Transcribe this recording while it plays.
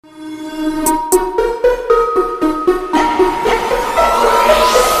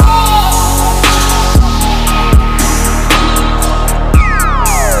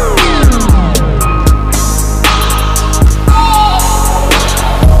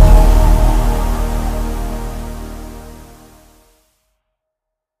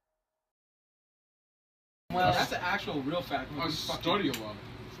actual real fact. I study a lot.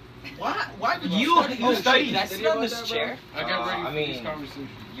 Why would You study? That's Did not you this about that, chair. I get ready for I mean, these conversations.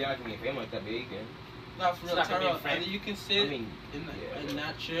 you're not gonna be a fan like that big, yeah. No, for real, It's not gonna be a Tyrell. friend. And you can sit I mean, in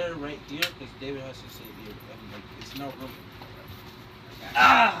that chair right here because David has to sit here. I mean, like, it's no room.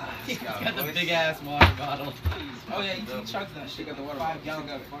 He's got the big ass water bottle. Oh yeah, he chugs that shit. Got the water. 5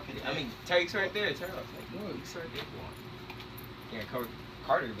 gallons of fucking. I mean, Tarek's right there. Tarek's like, no, he's right there if you want. Yeah, cover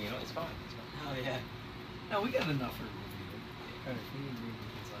Carter, but you know, it's fine. It's fine. Oh yeah. No, we got enough for a review.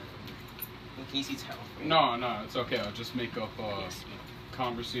 Can you see Tyrell? No, it's okay. I'll just make up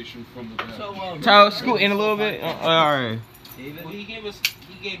conversation from the back. So, Tyrell, scoot in a little bit. Alright. David? Well, he gave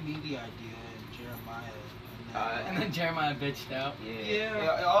me the idea, and Jeremiah. And then Jeremiah bitched out.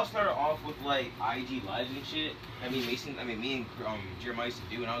 Yeah. It all started off with like IG lives and shit. I mean, me and Jeremiah used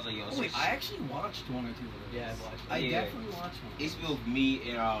to do, and I was like, yo, Oh, wait, I actually watched one or two of those. Yeah, I've watched. I Yeah. definitely watched one. It used to be with me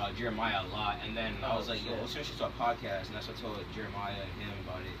and Jeremiah a lot, and then I Oh, was like, yo, shit. let's finish this podcast, and that's what I told Jeremiah and him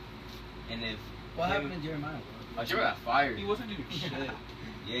about it. And if What him, happened to Jeremiah? Jeremiah got fired. He wasn't doing shit.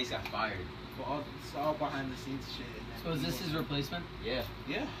 Yeah, he got fired. But it's all behind the scenes shit. And So is this his replacement? Yeah.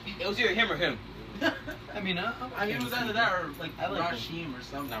 Yeah. It was either him or him. I mean, I mean, it was either that or like I like Rasheem or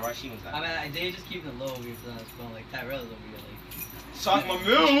something. Now Rasheem was that. I mean, they just keep it low because I was going like Tyrell's over here like. Talk my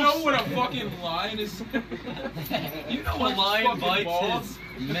You know moves. what a fucking lion is? You know A what lion fucking bites balls?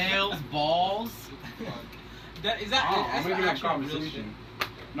 his male's balls. That is that. I'm That's making the up actual real shit. conversation.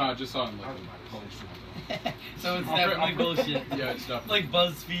 No, I just saw it in like a post. So it's I'll definitely put- bullshit. Yeah, it's definitely. Like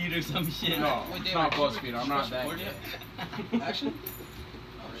BuzzFeed or some shit. No, Wait, it's David, not did you- BuzzFeed. I'm did not you that. record yet? Actually?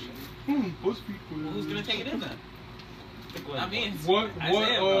 BuzzFeed. Well, who's gonna take it in then? I mean, What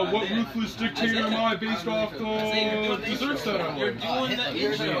Isaiah, what Isaiah. ruthless dictator am I based off the Isaiah, you're doing the desserts that I You're like? doing the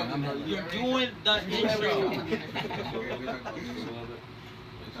Hitler. intro. I'm You're doing the intro.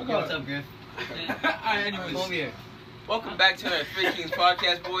 What's up, Griff? Alright, Come anyways. over here. Welcome back to the Three Kings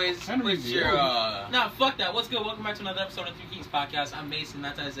podcast, boys. Henry What's your Nah, fuck that. What's good? Welcome back to another episode of Three Kings Podcast. I'm Mason.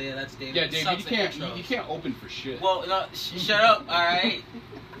 That's Isaiah. That's David. Yeah, It David, sucks you at can't intros. you can't open for shit. Well, no, shut up. All right.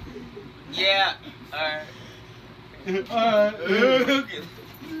 Yeah. All right.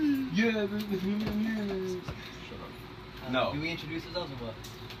 Yeah. No. Do we introduce ourselves or what?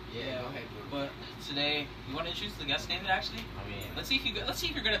 Yeah, okay. But today, you want to introduce the guest, David? Actually, I mean, let's see if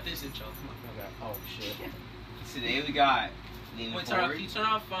you're good at this intro. Come on. Oh shit. today we got leaning Wait, turn off. forward, Can you turn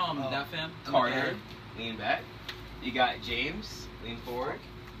off that fam? Carter, lean back. You got James, lean forward.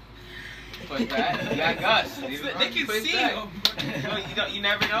 Push back. You got Gus. They lean can push see back. him. No, you don't. You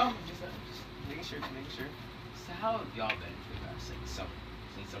never know. Just making sure. Making sure. So how have y'all been for the past summer?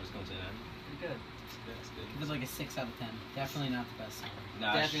 Since summer's come to an end. Pretty good. That's good. It was like a 6 out of 10. Definitely not the best song.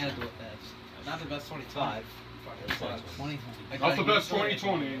 Nah, Definitely not the best. Not the best 20 Five. 2020. Not the best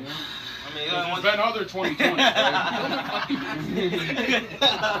 2020. I mean, There's been other 2020.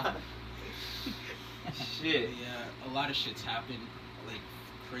 Shit. Yeah, a lot of shit's happened. Like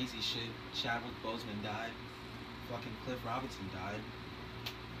crazy shit. Chadwick Boseman died. Fucking Cliff Robinson died.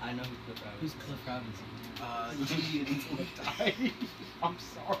 I know who Cliff Robinson Who's is. Cliff Robinson? I'm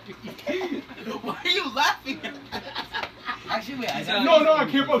sorry. Why are you laughing? Actually, wait, I No, No, I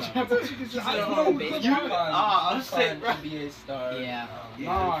care about Chadwick. He's I a know baseball you. I'm saying, bro. NBA star. Yeah.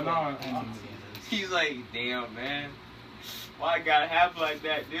 Nah. He's like, damn, man. Why it gotta happen like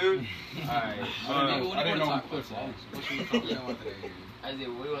that, dude? Alright. I What do you didn't know wanna who talk Cliff about Robinson. What should we talk about today? Isaiah,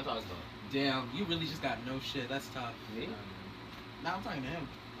 what do you want to talk about? Damn, you really just got no shit. That's tough. Me? Now I'm talking to him.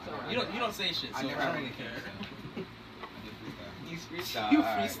 Alright. You don't say shit, so I don't really care. You freestyle. You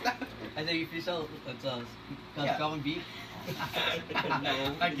alright. freestyle. I think you freestyle. Let's Yeah. Calvin beat.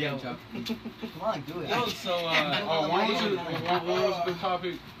 No. I get Chuck. Come on, do it. Yo, so Oh, what was the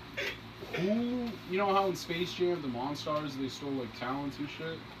topic? Who, you know how in Space Jam, the Monstars, they stole like talents and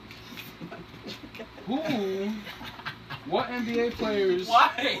shit? Who? What NBA players?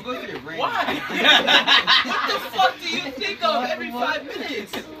 why? We'll go through your brain. Why? What the fuck do you think of every 5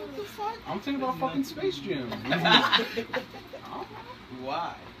 minutes? What the fuck? I'm thinking about fucking Space Jam.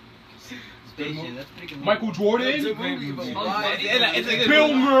 Why? Space Jam, that's a pretty good. Michael movie. Jordan? It's a great movie. Why? It's a good Bill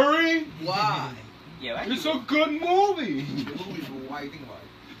movie. Murray? Why? Yeah, It's a good movie. Why you think about it?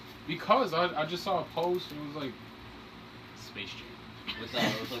 Because I just saw a post and it was like Space Jam. With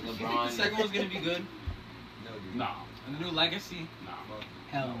like LeBron. The second one's gonna be good. Nah, A new legacy. nah.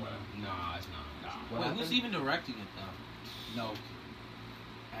 Hell No no. way. Nah, it's not. Nah. Wait, who's even directing it though? No.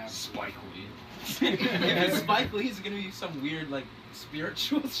 Spike Lee. If it's Spike Lee, it's gonna be some weird like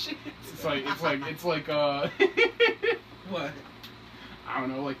spiritual shit. It's like What? I don't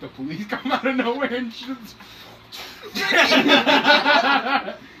know, like the police come out of nowhere and shit.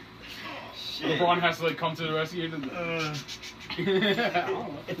 shit. LeBron has to like come to the rescue. And I don't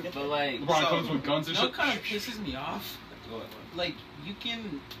know. But like, LeBron comes with guns and You know shit. what kind of pisses me off? What? Like,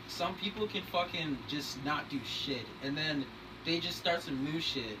 some people can fucking just not do shit, and then they just start some new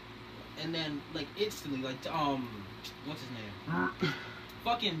shit, and then, like, instantly, like, what's his name?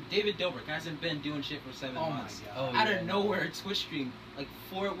 Fucking David Dobrik hasn't been doing shit for 7 Oh my months. god. Oh, Out yeah, of nowhere, Twitch stream, like,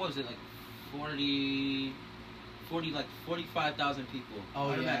 what was it, like, 45,000 people. Oh,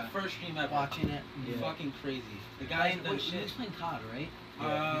 On yeah. that first stream ever. Watching it. Yeah. Fucking crazy. The guy's Playing, done he shit. was playing COD, right?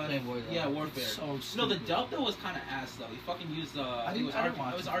 Yeah, he's playing Warzone. Yeah, Warfare. It's so No, the stupid. dub though was kind of ass though. He fucking used I it didn't was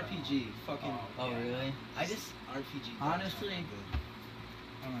watch it was it, RPG. Fucking Oh, yeah. really? I just RPG. honestly- Good.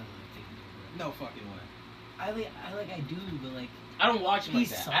 I don't really think he did No fucking way. that. I do, but like I don't watch him like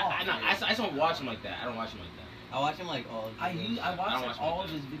He's that. I soft. just don't watch him like that. I don't watch him like that. I watch him like all. I videos. watch I don't like, watch all like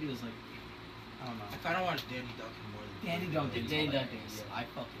of his videos. Like I don't know. I kind of watch Danny Duncan more than Danny Duncan. Danny Duncan, hilarious. yeah. I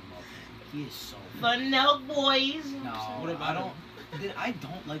fucking love him. He is so. Fun out, boys. No, What about I don't. I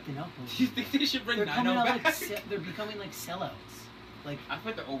don't like the Nelk Do you think they should bring They're coming Nino out back? like they're becoming like sellouts. Like I feel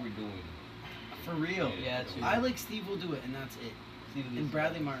like they're overdoing it. for real. Yeah, too. I like Steve will do it, and that's it. And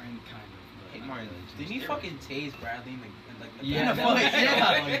Bradley Martin kind of. Hey, Martin. Did he fucking tase Bradley in the Yeah, in a that was- fight,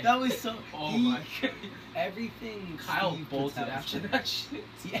 yeah. yeah, that was so. Oh he- my god. Everything. Kyle Steve bolted puts out after is that shit.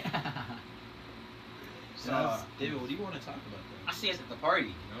 Yeah. So, That's- David, what do you want to talk about I see us at the party. You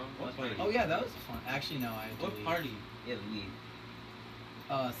know? That's funny. Oh yeah, that was fun. Actually, no, I. then? What party? Yeah, the lead.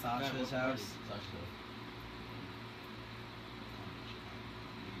 Sasha's what party? house.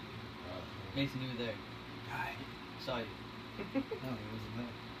 Mason, you were there. Guy. Saw you. No, he wasn't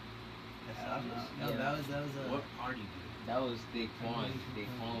there. I don't know. No, Yeah. that was a. What party, dude? That was Daquan.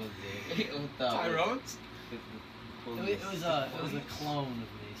 Daquan was there. With the- Tyrone's? It was a clone of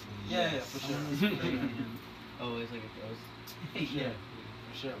Mason. Yeah, for sure. Someone was playing him. Oh, it's like a ghost. Yeah.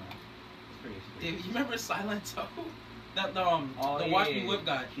 For sure, man. It's pretty David, you remember Silento? That Oh, the yeah, Watch yeah, Me Whip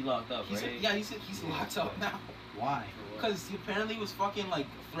guy. He locked up, He's right? he said he's locked up now. Why? Because he apparently was fucking like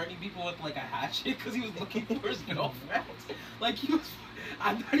threatening people with like a hatchet because he was looking for his girlfriend. Like he was,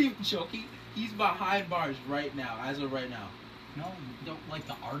 I'm not even joking. He's behind bars right now, as of right now. No, don't like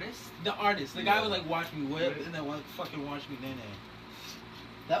the artist. The artist, the guy was like Watch Me Whip, and then fucking Watch Me Nene.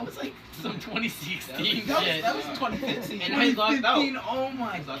 That was like some 2016 That shit. was 2015. And he's locked out. 2015, oh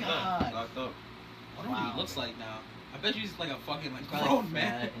my He's locked up. god. Locked up. I wonder what Wow. he looks like now. I bet you he's like a fucking like Probably grown fat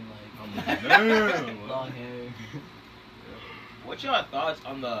man. and I'm like like, damn. long hair. What's your thoughts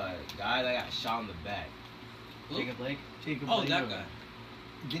on the guy that got shot in the back? Who? Jacob Blake. Jacob Oh, Blake. that guy.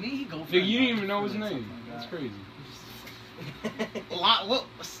 Didn't he go for Nigga, a you didn't even knife know or his something name. like That's that? crazy. What?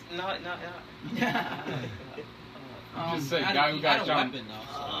 Not. Yeah. You just said He had guy a- who he got had a shot. weapon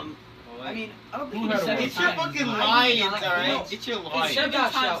though. I mean, I don't Who think had he a said weapon? It's your fucking Lions, alright? It's your Lions. Seven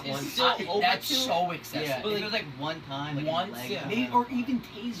got times shot is one still time. over That's to- so excessive. Yeah, But if like, it was like one time, like Once, his leg yeah. or Maybe, something. or even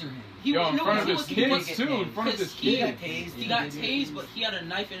taser him. He Yo, in no, front of he his was- kids get too. In tased. front of his Because he kids. got tased. He got tased, but he had a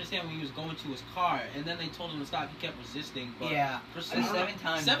knife in his hand when he was going to his car, and then they told him to stop. He kept resisting, but Yeah. for I mean, some 7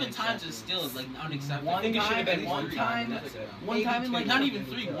 times. seven is times is excessive. still like unacceptable. One I think it should have time- been one three. time- That's it. One time in like Not even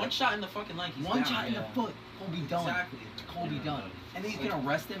three. One shot in the fucking leg. He's one down. shot in the Yeah. foot. He'll be done. Exactly. He'll be done. And then you can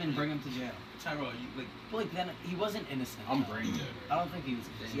arrest him and bring him to jail. Tyrone, you like. But like then he wasn't innocent. I'm though. brain dead. I don't think he was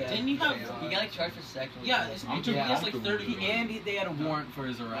innocent. Yeah. Didn't you have? He got like charged for sexual. Yeah, assault. it's, I'm too he has like comfortable 30. with it. And they had a warrant for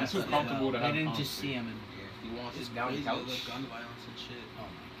his arrest. too as comfortable well. to have They didn't just see conversation. him. He wants to It's sit down on the crazy, couch. like gun violence and shit. Oh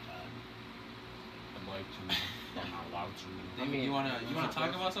my god. I'd like to. I'm not allowed to. I mean, you wanna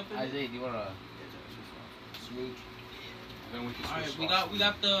talk about something? Isaiah, do you wanna? Sweet. Then we can All right, switch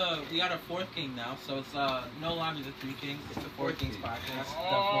we got a fourth king now, so it's no longer the three kings. It's the four kings podcast.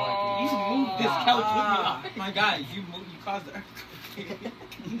 Oh. He's moved this couch with me. My guy, you caused the earthquake.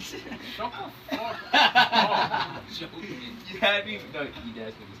 Shut the fuck up. Joking. You had me. No, you did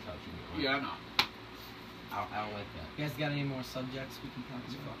ask me this couch. Yeah, I know. I don't like that. You guys got any more subjects we can talk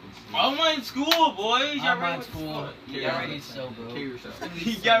about? Online school, boys. Y'all Online ready? school. Yeah, already so broke. You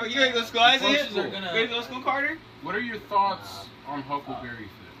ready to go to school, Isaiah? Coaches are gonna- Ready to go to school, Carter? What are your thoughts on Huckleberry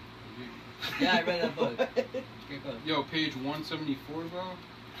Finn? Yeah, I read that book. Great book. Yo, page 174, bro.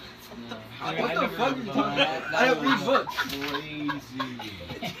 No. What I the never fuck remember you that. talking That I don't was- read books.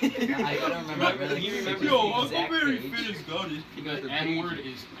 Crazy. I don't remember. I really You remember- the Yo, exact page. is goaded. The N-word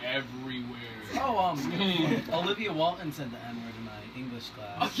is everywhere. Oh, Olivia Walton said the N-word in my English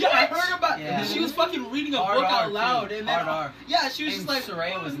class. Oh, yeah, I heard about it. Yeah. She was fucking reading a Hard book R, out loud, too. and then Hard R. yeah, she was And just like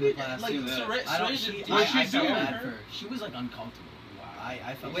Soraya was in the class, like too. Soraya. I don't. Soraya's She, a- What I, she I felt doing? bad for her. She was like uncomfortable.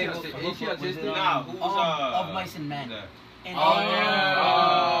 I felt Wait, bad. what- for what she her. autistic? Nah, who's Of Mice and Men. that? And Oh,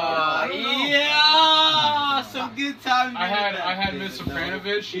 yeah. Yeah, some good times. I had Miss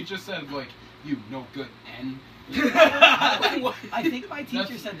Sopranovich. She just said like You no good N. I think my teacher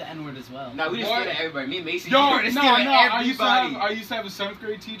That's- said the N-word as well. No, we just What? scared of everybody. Me and Mason. Yo, we no, were no. scared of I used everybody. to have a 7th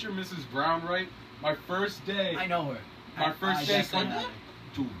grade teacher, Mrs. Brown, right? My first day. I know her. My first day definitely coming- know her.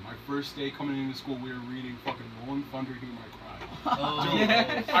 Dude, my first day coming into school, we were reading fucking Rolling Thunder, Hear My Cry. Oh, Dude,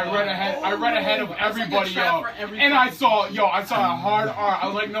 yeah. I read ahead of That's like a everybody, trap yo. for every And I fucking saw, teacher. yo, I saw a hard R. I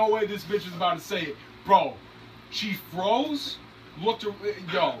was like, no way this bitch is about to say it. Bro, she froze, looked,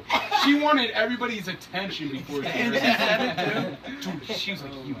 yo, she wanted everybody's attention before she And said she said it it. Dude, she was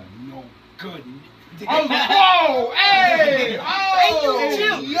like, you no good. I was like, whoa, hey, oh,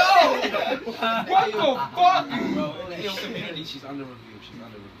 chill, yo, what the fuck? Bro, in the community, she's under review. She's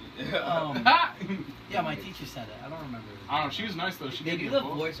under review. Yeah, my teacher said it. I don't remember. I don't know. She was nice though. She They gave do me the a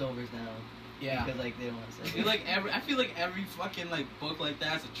book. voiceovers now. Yeah. Because like they don't want to say. I feel like every fucking like book like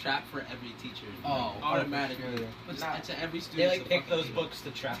that is a trap for every teacher. Oh, like, automatically. sure. It's to every student. They like it's a pick fucking those thing. books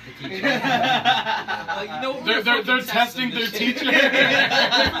to trap the teacher. Like, you know, They're testing their teacher.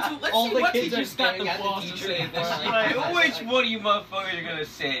 Let's All see the what kids are teacher's got staring the at the balls to teacher say this before, shit. Like, which one of you motherfuckers are gonna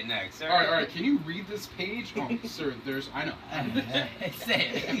say it next? All right. Can you read this page? Oh, sir, I know. Say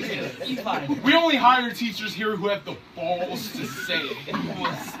it. You fine. We only hire teachers here who have the balls to say it. Who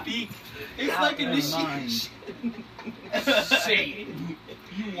will speak. It's Out like their initiation. Say it.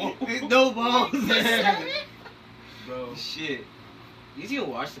 You won't. No balls. Bro, shit. You even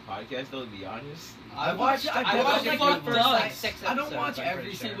watch the podcast though? To be honest. I watched like, the first, like, 6 I don't episodes, watch I'm every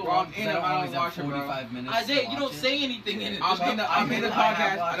pretty single sure. Well, one. 'cause you know, I don't I always don't have watch it, bro. 45 minutes. I to did. You watch don't it. say anything in it. I'm in the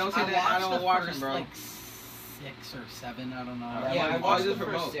podcast. I don't say that. I watched don't the watch first, it, bro. Like 6 or 7, I don't know. Yeah, I I've watched always the just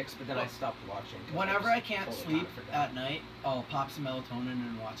first remote. 6, but then I stopped watching. 'cause Whenever was I can't totally sleep kinda forgot. at night, I'll pop some melatonin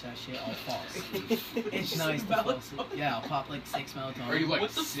and watch that shit. I'll fall asleep. It's nice to fall asleep. Yeah, I'll pop like 6 melatonin. Are you like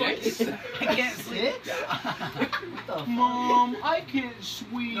What the fuck 6? is that? I can't sleep. What the fuck? Mom, I can't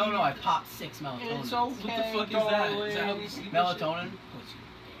sleep. No, I popped 6 melatonin. It's okay. What the fuck is that? Is that how you sleep? and Melatonin puts you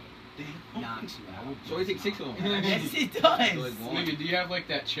knocks you out. So we take 6 of them. Yes, it So does. it's one. Nigga, do you have like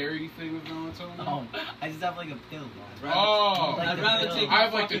that cherry thing with melatonin? No, I just have like a pill. Oh. Like I'd the rather pill. take I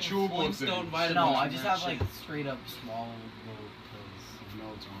have, my like, the fucking chewable Flintstone thing. vitamins No, than I just that have like shit. straight up swallowable pills.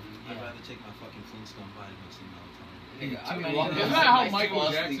 Melatonin. I'd Yeah. rather take my fucking Flintstone vitamins than melatonin. Nigga, Too I be many walking of Isn't those. that how I Michael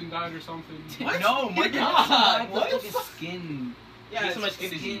fall Jackson asleep. died or something? What? No, my God, God, what? like a skin. Yeah, Get so much it's skin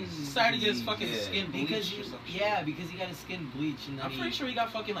disease. Decided to get his fucking Yeah. skin bleached Because or some shit. yeah, because he got his skin bleached and then I'm pretty sure he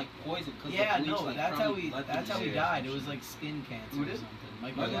got fucking like poisoned because Yeah, the bleach, no, like, that's how probably he. led to That's how he disease. died. It was like skin cancer Who or did? something.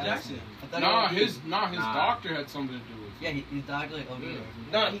 Michael Jackson. I thought Nah, he his Nah. doctor had something to do with it. Yeah, his doctor like OD or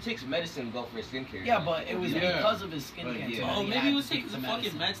something. No, he takes medicine to go for his skincare. Yeah, but it was Yeah. because of his skin Right, cancer. yeah. that Oh, he maybe had he was to taking take the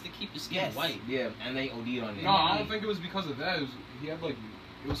fucking meds to keep his skin Yes. white. Yeah, and they OD'd on it. No, I don't think it was because of that. He had like,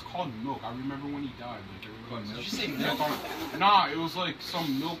 it was called milk. I remember when he died. Like, Called milk? Did you say Yeah, milk? Nah, it was like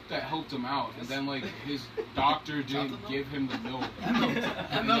some milk that helped him out, and then like his doctor didn't Chocolate milk? give him the milk. That milk,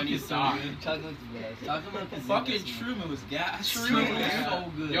 And milk then he is so died. good. Chocolate's the best. Chocolate milk is Fucking the best milk. Truman was gas. Truman Yeah. is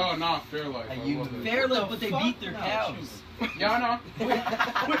so good. Yo, nah, Fairlife. I you love it. Fairlife, What but the they fuck? beat their No, cows. Yeah, I know. Wait,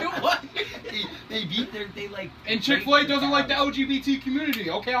 what? They beat their, they like. And Chick-fil-A break their doesn't like the cows. LGBT community.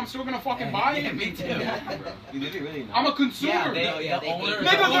 Okay, I'm still gonna fucking buy Yeah, it. me too. You did it really not. I'm a consumer. Yeah, they, No, yeah, the they owner, hate the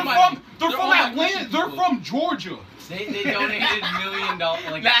Nigga, all they're my- from they're all my Atlanta. Christian They're people. from Georgia. They donated $1 million,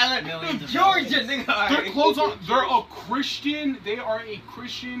 like Nah, millions of Georgia, dollars. nigga. Their clothes on. They're a Christian. They are a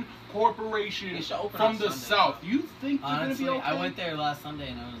Christian corporation They should open from on the Sunday. South. You think they're Honestly, gonna be okay? I went there last Sunday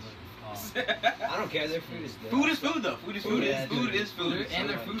and I was like, I don't care. Their food is good. Food is food though. Food is food. Yeah, Food dude. is food. and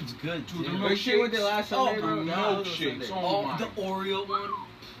their food's good Dude, too. the What shit with the last Sunday, Oh, bro? the Nah, it was milkshakes. Sunday. Oh Oh, my. the Oreo one.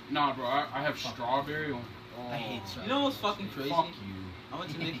 Nah, bro. I have strawberry. Oh. I hate You strawberry. know what's fucking crazy? Fuck you. I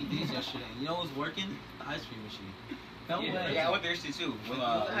went to Mickey D's yesterday. You know what was working? The ice cream machine. No Yeah, way. yeah, I went there too. With,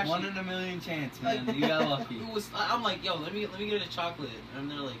 Actually- 1 in a million chance, man. You got lucky. It was. I'm like, yo, let me get a chocolate, and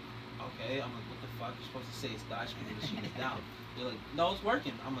they're like, okay. I'm like, what the fuck? You're supposed to say it's the ice cream machine is down. They're like, no, it's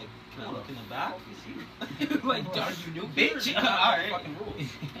working. I'm like, can I look in the back? Like, are you new, Bitch. bitch? You not Alright. fucking rules.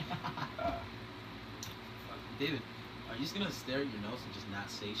 David, are you just gonna stare at your nose and just not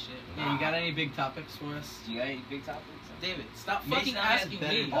say shit? Yeah, you got any big topics for us? Do you got any big topics? David, stop Mason fucking has asking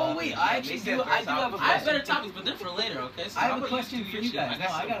better me. topics. Oh wait, I actually Mason do. has I do better have a topics. I have question. better topics, but they're for later, okay? So I how have a about question do for your you shit? guys. No,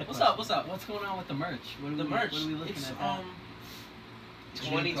 I got a What's question. up? What's up? What's going on with the merch? What are The we, merch. What are we looking It's at? now?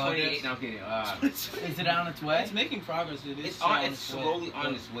 2028. No, I'm kidding. Is it on its way? It's making progress. It is. It's on. its It's way. slowly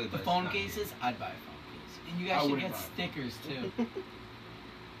on its way. The But it's phone not yet. cases? I'd buy a phone case. And you I guys should wouldn't get buy stickers too.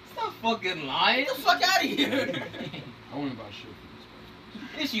 Stop fucking lying. Get the fuck out of here! I wouldn't buy shit for this.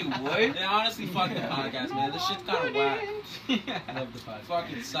 Yes, you would. Yeah, honestly, fuck the podcast, man. This shit's kind of whack. Love the podcast.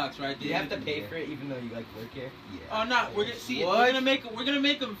 Fucking sucks, right? Do you have to pay for it even though you like work here? Oh no, we're gonna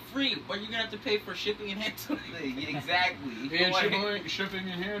make them free, but you're gonna have to pay for shipping and handling. Yeah, exactly. If you And want shipping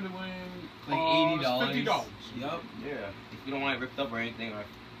and handling, Like $80. $50. Yup. yeah. If you don't want it ripped up or anything, or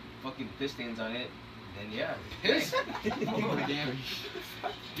fucking piss stains on it, then yeah. Piss? Damn.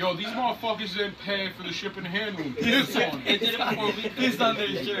 Yo, these motherfuckers didn't pay for the shipping and handling. Piss on They it. did it before we could. Piss on their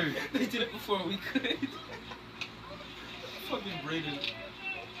shirt. They did it before we could. Fucking Brayden.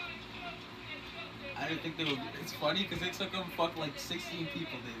 I didn't think they would. It's funny because it took them like 16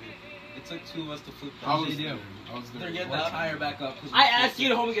 people, David. It took 2 of us to flip that. I was shit. there. I was there. They're getting that tire back up. 'cause I we asked you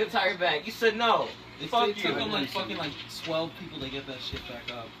to help me get the tire back. You said no. It Fuck took you. them like fucking like 12 people to get that shit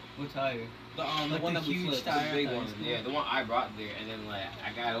back up. What tire? The Like one the that we huge flipped. tire. The big tires. one. Yeah, the one I brought there, and then like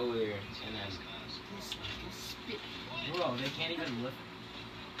I got over there, and then Bro, they can't even lift.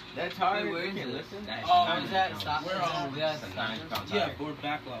 that tire. Wait, where is can't it? listen. Oh, That's is that 9 stop? Where, pounds. Yeah, It's a 9-pound Yeah, tire. board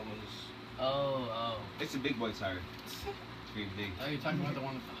backlot was. Oh. It's a big boy tire. It's pretty big. Oh, you're talking about the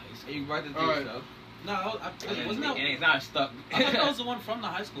one with the high school. You brought the Alright. stuff. No, And wasn't that? and it's not stuck. I thought that was the one from the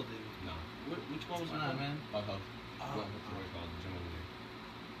high school, David. No. Which one was What's it? going on, man? Oh, Oh, what the fuck is it called? The gym over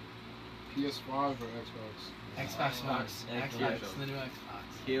there. PS5 or Xbox? Xbox Box. Xbox. Xbox. The new Xbox.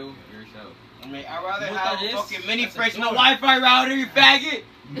 Kill yourself. I mean, I'd rather You know what have that a is? fucking mini That's a fridge and a door. Wi-Fi router, you faggot!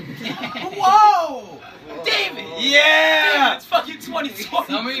 Whoa! David! Yeah! It's fucking 2020.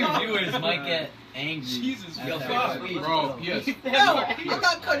 Some of your viewers might get angry. Jesus at fuck. that. Bro, yes. No, I'm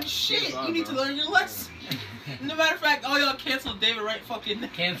not cutting shit. You need to learn your lesson. No matter of fact, all y'all cancel David right fucking now.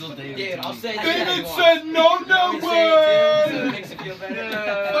 Cancel David. Dude, I'll say David said no, no So way! it makes it feel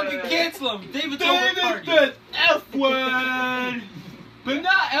better. Fucking cancel him. David's David over said F word! But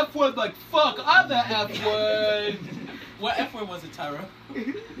not F word like fuck, other F word! What F word was it, Tyra?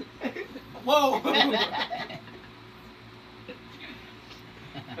 Whoa!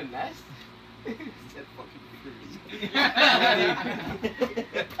 Finesse?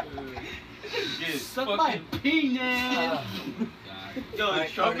 Suck my penis! Yo, Alright,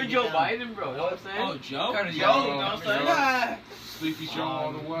 Trump Carter, and get Joe down. Biden, bro. You know what I'm saying? Oh, Joe? Carter, Joe, get down. you know what I'm saying? Ah, Sleepy Joe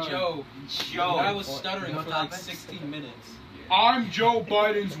all the way. Joe. Joe. I was stuttering No for like topics? 16 minutes. I'm Joe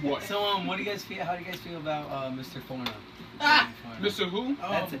Biden's wife. So, what do you guys feel? How do you guys feel about Mr. Forno? Ah! Mr. Who?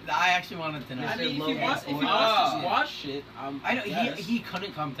 That's it. I actually wanted to know. I mean, if Logan he wants to Paul. squash shit, I know yes. he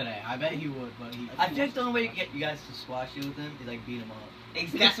couldn't come today. I bet he would, but he. I feel like the only way to get you guys to squash you with him is like beat him up.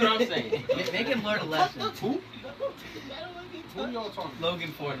 That's what I'm saying. Make him learn a lesson. Who? Who y'all talking about?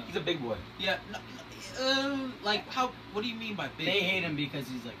 Logan Forno. He's a big boy. Yeah, like how? What do you mean by big? They hate him because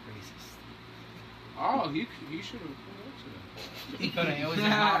he's like racist. Oh, he should have put He couldn't. It was his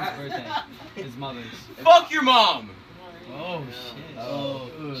mom's birthday. His mother's. Fuck your mom! Oh shit. Oh,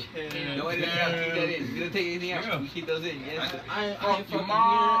 Ugh. chill. No, keep that in. You don't take anything out. Yeah. We keep those in. Yes. I ain't Fuck your fucking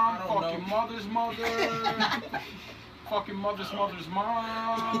mom, here. I fuck don't your know. mother's mother, fuck your mother's mother's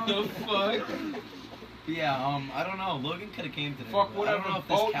mom. The fuck? Yeah. I don't know. Logan could have came today. Fuck but I don't whatever know if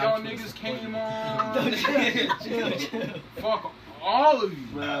this boat couch y'all would niggas support came you. on. Chill. Fuck all of you.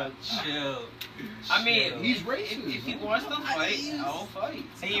 Bro, chill. I mean, He's if racist. he wants to fight, I'll fight.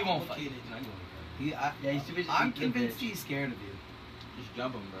 He won't fight. Yeah, he's too busy I'm beating the convinced bitch. he's scared of you. Just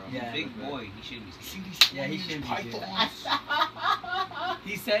jump him, bro. Yeah, Big bro. boy. He shouldn't be scared. Yeah, he shouldn't be scared.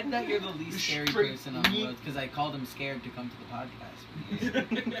 He said that you're the least scary Straight person on the meat. world because I called him scared to come to the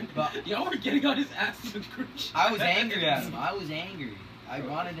podcast. But y'all were getting on his ass in the group chat. I was angry at him. I was angry. I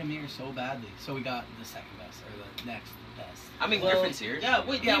wanted him here so badly. So we got the second best or the next best. I mean, Well, Griffin's here. Yeah,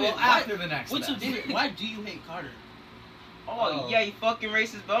 wait, Yeah, David, well after the next what's so best. David, why do you hate Carter? Oh, yeah, you fucking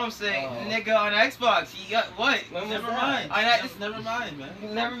racist bum saying Oh. nigga on Xbox. You got what? When was Never that? mind. I know- Never mind, man.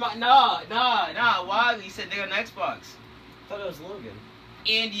 Never mind. Nah. Why? He said nigga on Xbox. I thought it was Logan.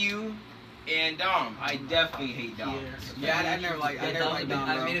 And you, and Dom. I definitely hate Dom. Yeah, I never like I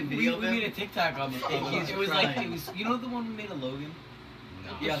made a video. We made a TikTok on it. It was like it was. You know the one we made a Logan.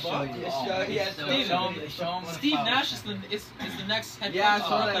 No. Yeah, show you. Yeah, show Steve, you. Show him. Steve Nash is the next head Yeah, I coach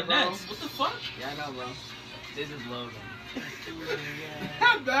saw of that, the bro. Nets. What the fuck? Yeah, I know, bro. This is Logan.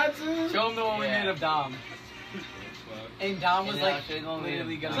 That's it. Show him the one we made of Dom. And Dom was And like I'll show you the one we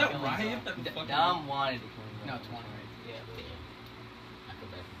literally made gonna Is that kill Ryan? himself. That fucking- Dom wanted to kill him. No, 20.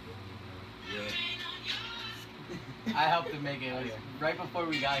 I helped him make it here. Right before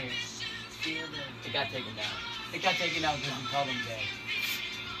we got here. It got taken down. It got taken out because we called him dead.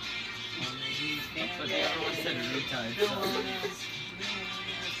 That's what everyone said a retard.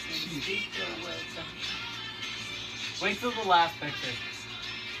 Wait till the last picture.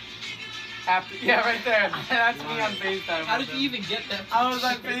 After, yeah, right there. That's me on FaceTime. How with did him. you even get that? I was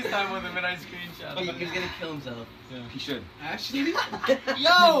on FaceTime with him and I screenshot. He's gonna kill himself. He should. Actually,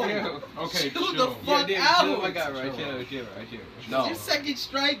 yo, Okay, chill the chill. fuck out. Chill. No. Your second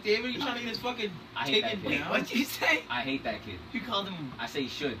strike, David. You trying to get his fucking I hate taken that kid. down? What'd you say? I hate that kid. You called him. I say he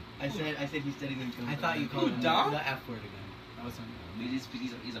should. I said he said he's gonna kill I himself. thought you called him Dom? the F word again. That was something. He's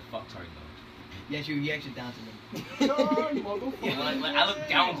a fucktard though. Yeah, sure. You actually down to him. Like, I look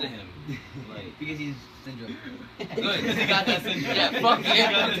down to him. Like, Because he's syndrome. good. Because he got that syndrome. Yeah, fuck He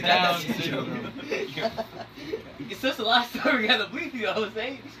yeah. got the Down Down syndrome. syndrome. It's just the last time we got to believe you,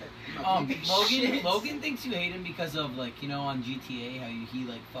 Jose. Logan thinks you hate him because of like, you know, on GTA how he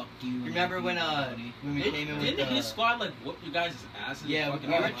like fucked you. and Remember when everybody. we came in with Didn't his squad like whoop you guys' asses? Yeah, fucking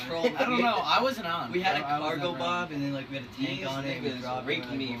we were online? trolling. I don't know. I wasn't on. We had a I was cargo never on. bob and then like we had a tank on it. And we dropped it, raped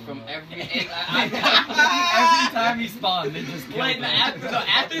we're me like, from oh. every. Every time he spawned, they just killed Like him. after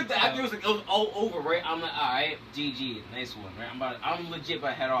it was like it was all over, right? I'm like, all right, GG, nice one, right? I'm legit about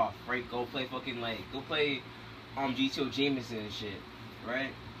to head off, right? Go play GTO Jameson and shit, right?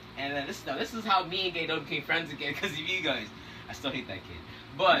 And then this is how me and Gato became friends again because of you guys. I still hate that kid,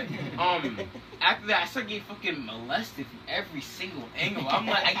 but after that I started getting fucking molested from every single angle. I'm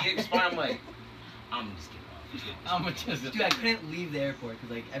like, I get spawned. I'm like, I'm just getting off. I'm just Dude, I couldn't leave the airport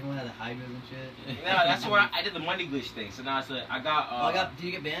because like everyone had the hydras and shit. No, that's why I did the money glitch thing. So now it's like I got. Did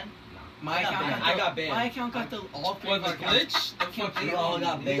you get banned? My account got I got banned. My account got the all three What, of the our accounts. glitch? The fucking We all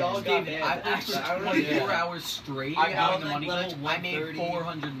got banned. We all got banned. I Actually, for I don't know. 24 hours straight I got doing the like money level glitch. I made 130.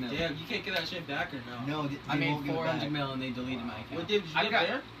 400 million. Damn, you can't get that shit back or no? No, I made 400 million and they deleted my account. What did you I get got-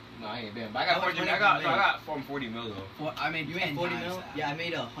 there? No, I ain't banned. But I got How much 40. money I did you got 40 mil though. I made You 10 made 40 times mil? that. Yeah, I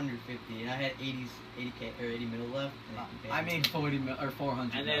made 150 and I had 80k or 80 mil left. And they I banned made me. 40 mil or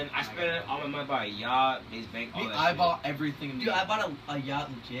 400. And then mil. I spent it all my money by a yacht, base bank, all that I shit. bought everything in the Dude, I bought a yacht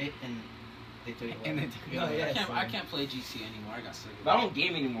legit and they took it away. And they took it Oh, away. yeah, I can't play GC anymore. I got sick of it. But I don't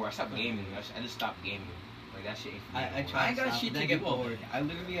game anymore. I stopped gaming. I just stopped gaming. Like that shit ain't for me I anymore. tried. I got Stop, shit then to I get do all bored. day. I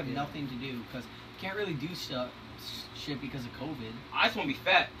literally have Yeah. nothing to do because can't really do shit because of COVID. I just want to be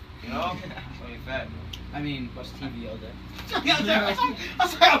fat. You know? I just want to be fat. I mean, Watch TV all day. I'm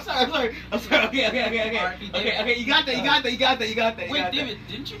sorry. Okay. You got that. Wait, David,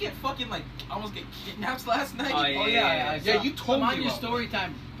 didn't you get fucking like almost get kidnapped last night? Oh, yeah. oh yeah, Yeah, you told on me your about story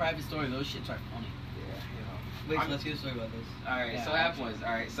time, private story. Those shits are funny. Wait, so let's hear a story about this. Alright, Yeah. so what happened was,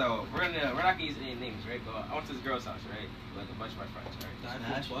 alright, so we're not gonna use any names, right? But I went to this girl's house, right? Like a bunch of my friends, right?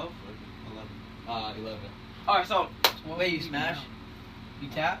 Smash? 12 or 11? 11. Alright, so Wait, you smash? You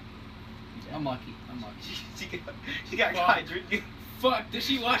tap? I'm lucky. she got caught drinking. Fuck, did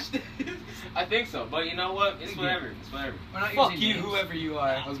she watch this? I think so, but you know what? It's whatever. We're not Fuck using you, names. whoever you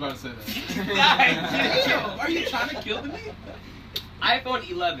I are. was about to say that. Damn, are you trying to kill me? iPhone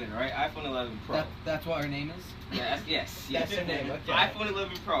 11, right? iPhone 11 Pro. That's what her name is. Yeah, yes. That's her name, okay. iPhone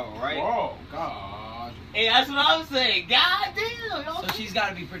 11 Pro, right? Oh God. Hey, that's what I'm saying. God damn. Y'all So she's got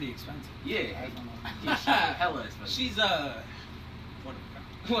to be pretty expensive. Yeah. I don't know. Yeah, she's hella expensive. She's What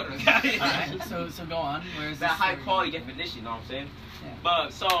Alright, so go on. Where's that this high story quality going? definition, you know what I'm saying? Yeah. But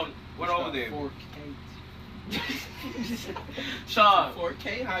so went over there. 4K. So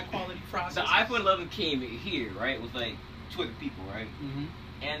 4K high quality process. the iPhone 11 came here, right, with like 2 other people, right? Mhm.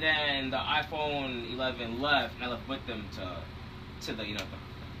 And then the iPhone 11 left, and I left with them to the the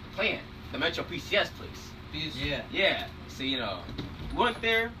plant, the Metro PCS place. Yeah. Yeah. So we went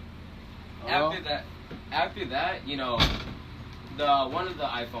there. Oh. After that, the one of the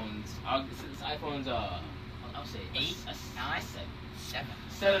iPhones, this iPhone's I'll say 8, 9, 7.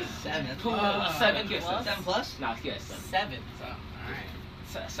 7. That's Cool. cool. 7 plus? 7 plus? No, yeah, 7. 7. So,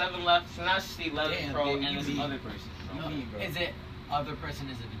 alright. 7 left. So now it's the 11 Damn, Pro dude, and you this beat- other person. You beat, bro. Is it other person?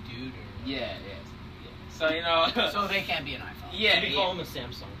 Is it a dude or? Yeah. So So they can't be an iPhone. yeah. We call him a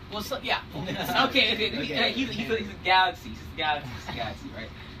Samsung. Well, so, yeah. Okay. Okay. He's a Galaxy. He's a Galaxy, right?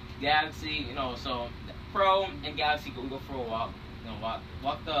 Galaxy, so Pro and Galaxy we go for a walk.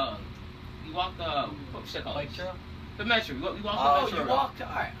 Walk the what's it called? Like trail? The Metro. We walk the Oh, Metro. you walked. All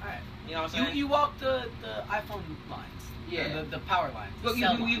right. You know what I'm saying? You walked the iPhone lines. Yeah. Or the power lines. The Look,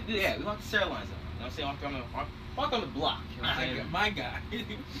 cell we lines. walk the cell lines up. You know what I'm saying? Walk on the block. You know what I'm saying? My guy.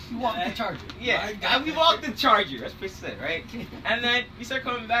 You walked the charger. Yeah, My God. we walked the Charger. That's what it said, right? And then we start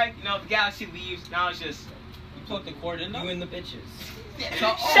coming back. The Galaxy leaves. Now it's just You plug the cord in though? You and the bitches.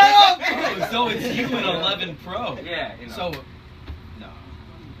 shut Oh, up. so it's you and 11 Pro. Yeah, So no.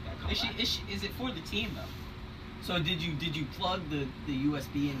 Is it for the team though? So did you plug the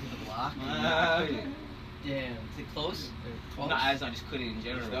USB into the block? Damn. Is it close? No, I just couldn't in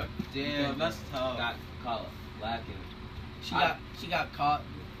general. Damn, that's tough. Got caught lacking. She got caught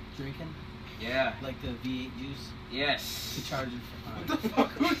drinking. Yeah. Like the V8 juice. Yes. To charge it What for the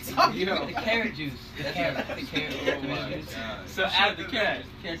fuck are we talking Yo. about? the carrot juice. The carrot. The carrot. Oh my juice. God. So Shit, after the that,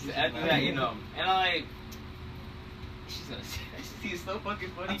 characters so is after like- that, you know, and I like, she's gonna say, she's so fucking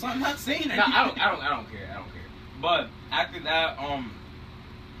funny. That's why I'm not saying it. No, I don't care. I don't care. But after that,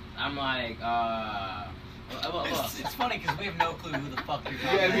 I'm like, It's funny because we have no clue who the fuck you're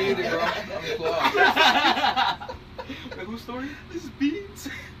talking Yeah, me either, about. bro. I'm clogged. Wait, whose story? This is beans.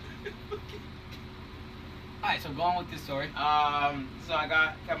 Alright, so go on with this story. So I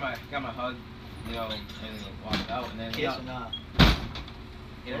got my hug, you know, and walked out, and then Kiss or not?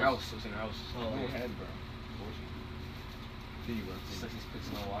 in her house. It was in her house. Oh. Go ahead, bro. See you, bro. Just like he's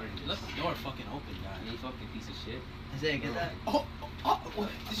putting some water. You left the door fucking open, Yeah, guy. you fucking piece of shit. Isaiah, get that? Oh, what?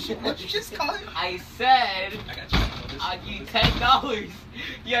 What you just call it? I said I got you. I'll give you $10.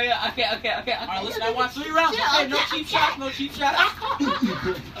 Yeah, okay. Alright, listen, I want 3 rounds. Okay, no cheap shots, no cheap shots.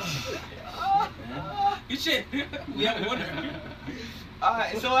 Good shit. We have a winner.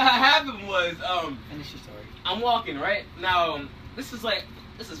 Alright, so what happened was, Finish your story. I'm walking, right? Now, this is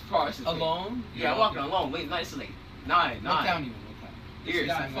far. This is like- Alone? Yeah, I'm walking alone. Wait, no, this is like 9. What town you in? What town? This Years.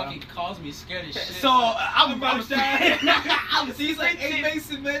 guy fucking calls me scared as shit. So, I'm about to die. I'm He's like, hey, sprinting.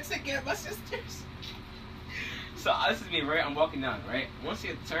 Mason, man, take care of my sisters. So this is me, right? I'm walking down, right? Once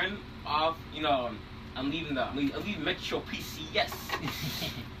you turn off, you know, I'm leaving Metro PCS.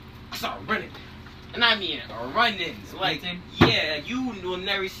 I start running. And I mean running. Like, Sprinting? yeah, you will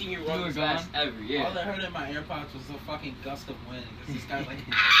never see me You run were as fast gone? ever, All yeah. I heard in my AirPods was a fucking gust of wind. Because this guy's like,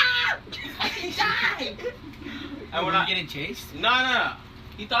 I died! And Were when you I, getting chased? no.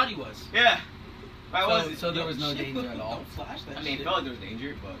 he thought he was. Yeah. I wasn't. So there was no Shit, danger at all? Don't flash that I mean, it shit. felt like there was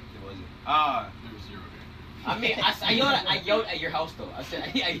danger, but there wasn't. There was 0 danger. I mean, I yelled at your house though. I said,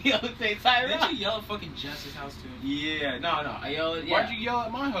 I yelled at Didn't Tyra. you yell at fucking Jess's house too? Yeah, no, I yelled. Yeah. Why'd you yell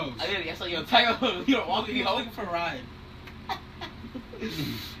at my house? I did. I said, yo, Tyra, you don't walk me He was home. looking for a ride.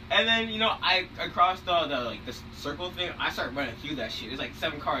 And then you know, I crossed the circle thing. I start running through that shit. There's like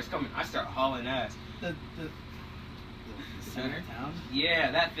 7 cars coming. I start hauling ass. The center of town?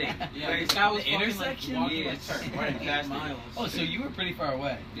 Yeah, that thing. Yeah, this guy was The fucking intersection? like walking Yeah, like start 8 running faster. miles. Oh, so you were pretty far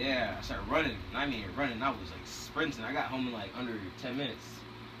away. Yeah, I started running. I mean, running. I was like sprinting. I got home in like under 10 minutes.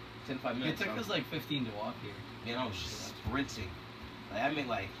 10 to 5 It minutes. took so- us like 15 to walk here. Man, I was just sprinting. Like, I mean,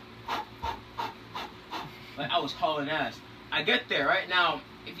 like I was hauling ass. I get there right now.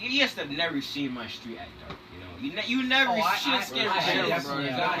 If you guys have never seen my street at dark, you never shit scared I the shit out of me. definitely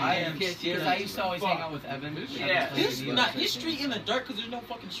got him. Because I used to always hang out with Evan. Yeah. His street in the dark because there's no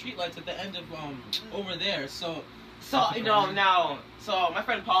fucking street lights at the end of over there. So So so my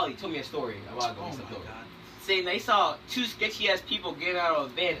friend Polly told me a story about oh going my to the door. god. Saying they saw 2 sketchy ass people getting out of a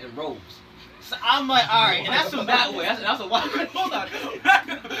van in robes. So I'm like, alright, and that's from that way. That's a wild. Hold on.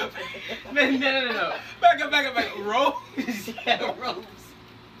 No. Back up. Rose. Yeah, robes.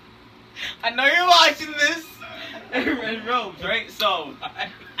 I know you're watching this. In robes, right? So,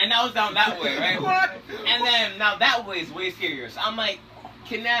 and I was down that way, right? What? And then now that way is way scarier. So I'm like,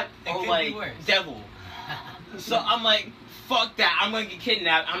 kidnapped It or could be like worse. devil. So I'm like, fuck that. I'm gonna get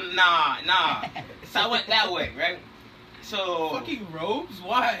kidnapped. I'm nah. So I went that way, right? So Fucking robes?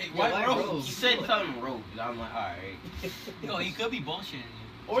 Why? Yeah, why Why robes? robes? he said tell him robes. I'm like, alright. Yo, he could be bullshitting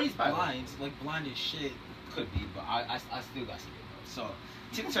you. Or he's blind, like blind as shit. Could be, but I still got scared, bro. So,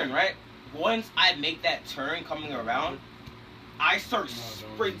 take a turn, right? Once I make that turn coming around, I start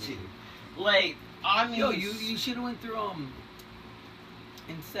sprinting. Like, I mean, Yo, you should have went through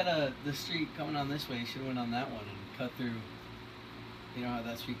instead of the street coming on this way, you should have went on that one and cut through. You know how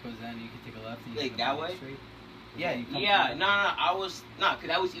that street goes down? You could take a left and you Like could that go way? straight. Yeah, you come yeah, through. no, I was not, cause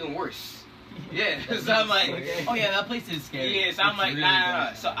that was even worse. Yeah, so I'm like, Oh yeah, that place is scary. yeah, so I'm It's like, really nah.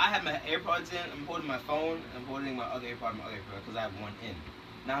 bad. So I have my AirPods in, I'm holding my phone, I'm holding my other AirPod, because I have one in.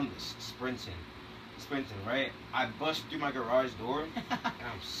 Now I'm just sprinting, right? I bust through my garage door, and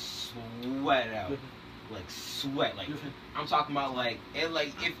I'm sweat out, like sweat, like I'm talking about like, and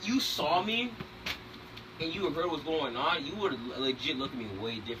like if you saw me, and you heard what's going on, you would legit look at me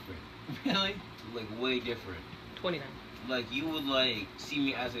way different, Really? like way different. 29. Like you would like see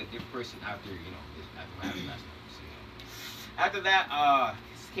me as a different person after after what happened last night. So, after that,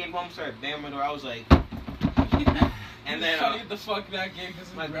 came home, started banging my door. I was like, and then Trying to get the fuck that game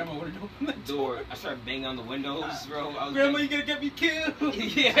because my my grandma wouldn't open the door. I started banging on the windows, bro. I was Grandma, banging- you gonna get me killed?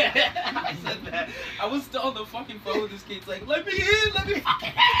 yeah, I said that. I was still on the fucking phone with this kid. It's like, let me in, let me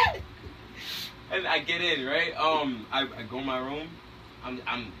fucking in. And I get in, right? I go in my room. I'm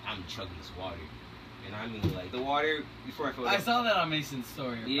chugging this water. And I mean, like, the water, before I filled I up. saw that on Mason's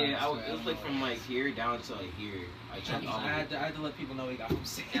story. Yeah, I it was like from like here down to like here. I checked all I had to let people know we got home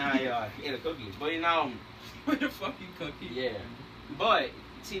safe. I ate a cookie. But you know, With a fucking cookie. yeah. But,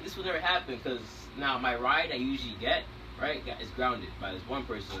 see, this would never happen because now my ride I usually get, right, is grounded by this one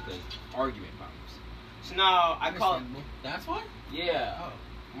person because argument problems. So now I call, Understandable. That's why? yeah, Oh.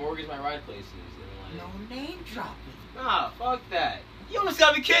 Morgan's my ride places. And like, No name dropping. nah, fuck that. You almost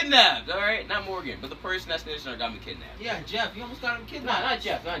got me kidnapped, alright? Not Morgan, but the person that's snitching got me kidnapped. Yeah, Jeff, you almost got him Nah, kidnapped. not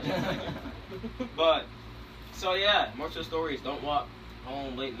Jeff, not Jeff. Not Jeff. But, so yeah, more to the stories. Don't walk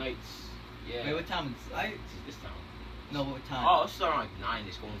home late nights. Yeah. Wait, what time is it? This town. No, what time? Oh, it's starting like 9,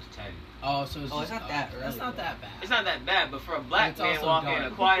 it's going to 10. Oh, so it's Oh, just, it's not that That's early, not though. that bad. It's not that bad, but for a black It's man also walking in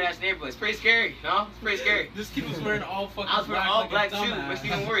dark. a quiet ass neighborhood, it's pretty scary, no? It's pretty scary. This kid was wearing all fucking I was wearing all black like a too, dumbass. which is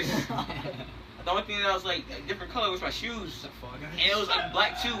even worse. The only thing that was like a different color was my shoes. And it was like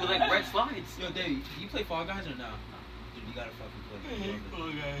black too with like red slides. Yo, Dave, you play Fall Guys or no? Dude, you gotta fucking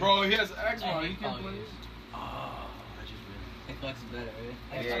play. Bro, he has Xbox. I He hate can Fall play. Guys. Oh, I just realized. Xbox is better, right?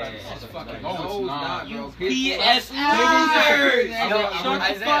 Yeah, It's fucking. No, it's not, bro. PS Yo, Shut the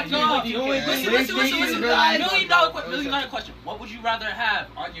Isaiah, fuck you up. do it. Listen, Listen, million dollar question. What would you rather have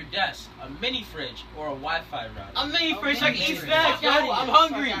on your desk? A mini fridge or a Wi-Fi router? I'm mini fridge, I can eat Fuck snacks, yo. outta here. I'm Fuck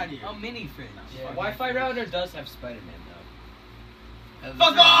hungry. outta here. A mini fridge. Yeah. Wi-Fi router does have Spider-Man though.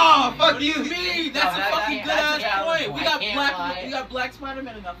 Fuck off! Fuck What you! do you mean? That's No, a fucking that- good that's a ass valid point. point. We got I can't black. lie. We got black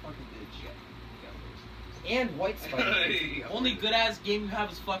Spider-Man in that fucking bitch. And white Spider-Man. Only good ass game you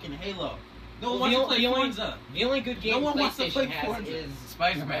have is fucking Halo. No one Well, wants to play the only- Forza. The only good game No one wants to PlayStation play has Forza. is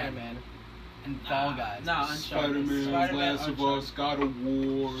Spider-Man. Spider-Man. And Fall Guys. Nah, Uncharted. Spider-Man, Spider-Man, Last of Uncharted. Us, God of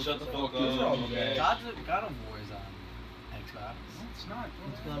War. Shut the fuck fucking- up. Yeah. God of War is on Xbox. It's not.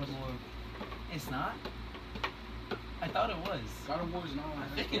 It's God of War. It's not? I thought it was. God of War is not. on I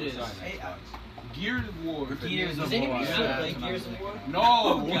think Xbox. it is. Hey, Gears of War. Gears of Does anybody War. still Yeah, play that's what Gears I was of War? thinking No.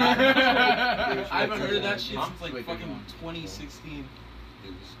 I haven't heard of that shit Huh? since like fucking 2016.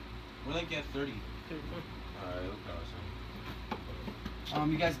 We're like at 30. Alright,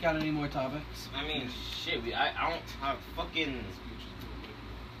 You guys got any more topics? I mean, shit, I don't have fucking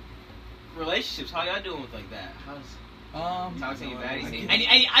relationships. How y'all doing with like that? How's toxic and baddies? Any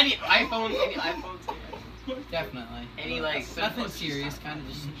iPhones? Any iPhones? Definitely. Any like Nothing serious, kind of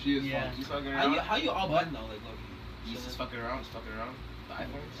just. She is Yeah. fun. You fucking How you around? how you all What? been though? Like low-key? You just fucking around? The iPhones?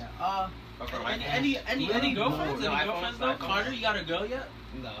 Yeah. Fuck around Any iPhones? girlfriends? No, Any iPhones, girlfriends no though? iPhones. Carter, you got a girl yet?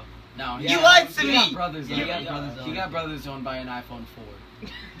 No. No. You lied to he me! Got brothers He on. got brothers on. He got brothers owned by an iPhone 4.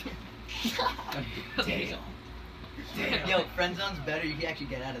 Damn. Yo, friend zone's better. You can actually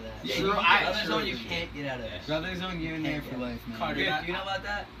get out of that. Yeah, True, you- Brother true. zone, you can't get out of that. Brothers own you and there for life, man. Carter, Do that- you know about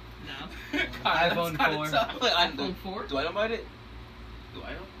that? No. iPhone 4. iPhone 4? Do I know about it? Do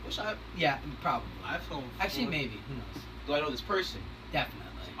I know? Wish I Yeah, probably. iPhone. Actually, 4. maybe. Who knows? Do I know this person? Definitely.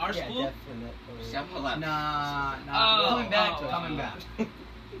 Our Yeah, school. definitely. See, I'm a lot. Nah. Oh, coming back. oh, coming oh. back.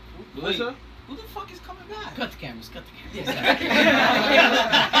 Melissa? Who the fuck is coming back? Cut the cameras. Cut the Yeah. cameras.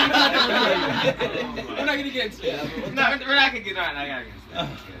 We're not gonna get into it. No, we're not gonna get on. I gotta get this.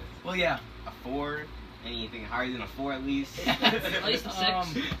 Well, yeah. A 4? Anything higher than a 4 at least? At least a 6.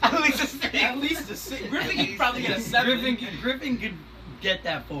 At least a 6. At least a 6. Griffin could probably get a 7. Griffin could get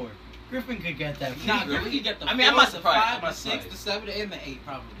that 4. Griffin could get that 4. Nah, Griffin could get the. I mean, I'm 4, not the surprised. 5, I'm the not 6, the surprised. 7, and the 8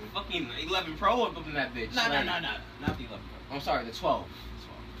 probably. Fucking 11 Pro up in that bitch. No, Like- not the 11 Pro. I'm sorry, the 12.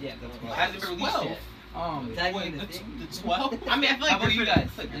 Yeah, that's It why. hasn't been released 12? yet. Is that Wait, even a the thing? 12? I mean, I feel like How about you Griffin-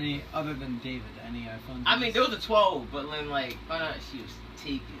 guys? Any other than David? Any iPhones? I mean, there was a 12, but then like, she was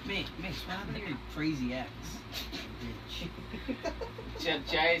taken. Mix, what happened to your crazy ex? Should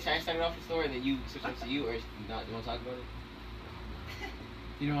I start it off the story and then you switch up to you, or not? You want to talk about it?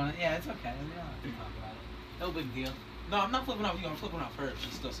 You don't want to? Yeah, it's okay. We don't have to talk about it. No big deal. No, I'm not flipping off you. I'm flipping off her.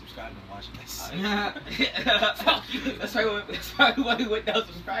 She's still subscribing and watching this. Fuck you. That's why we went down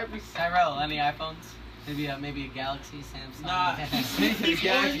subscribers. Tyrell, any iPhones? Maybe a Galaxy, Samsung. Nah,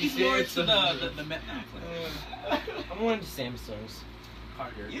 he's more into the Met now player. I'm one of the Samsungs.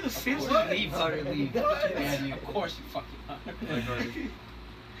 Carter. You Of serious? course. Leave, Carter, leave. Yeah, you, of course you fucking are. Dude,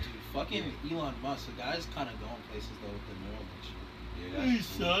 fucking Elon Musk, the guy's kind of going places though with the neural and shit. Yeah, that's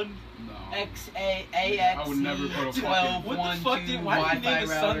true. son. No. XAAX I would never put a 12 What the 1 fuck 2 did? Why did you Wi-Fi name his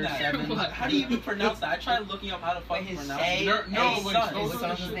son router that? 7. How do you even pronounce that? I tried looking up how to fucking His pronounce A- it. No, his but son- those his are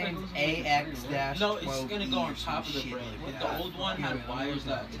the son's shit that name's goes in the AX brain. dash. No, it's 12 gonna go on E or top of the some brain. shit Like like the that. old one Yeah, had man, wires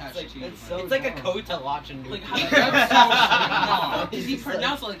that It's attached like, to your it's so brain. It's like a dumb. code to launch a new. Like how That's so does he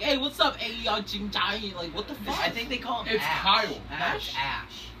pronounce it? Like, hey, what's up, Jing? Like, what the fuck? I think they call him It's Ash. Kyle. Ash?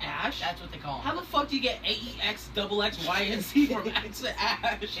 Ash. Ash? That's what they call him. How the fuck do you get AEX, double X, Y, and Z from Ash? It's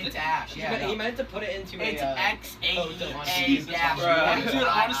Ash. It's Ash. Yeah. He meant to put it into It's a. XAE dash. Bruh. Dude,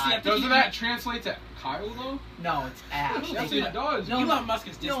 honestly, I think Doesn't that translate to Kyle though? No, it's Ash. Yes, They- it does. No, Elon Musk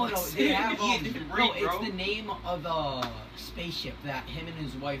is No, dyslexic. they have He a different breed, no. It's bro. the name of the spaceship that him and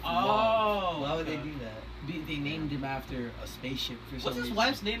his wife love. Oh. Why would they okay. do that? They named him after a spaceship for some What's his reason.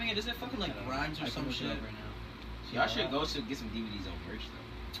 wife's naming it? Is it fucking like I don't know. Rhymes I or can some look it shit? up right now. Y'all should go to get some DVDs on merch though.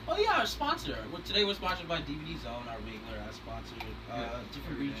 Oh yeah, our sponsor. Well, today we're sponsored by DVD Zone, our regular ass sponsor.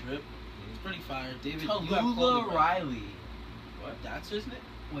 Different breed trip. It's pretty fire. David, you have Tallulah clothing, right? Riley. What? That's his name?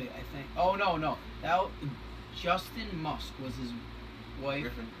 Wait, I think. Oh no. Justin Musk was his wife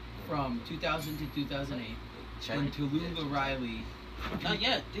Griffin. from 2000 to 2008. Check. When Tallulah Riley, Not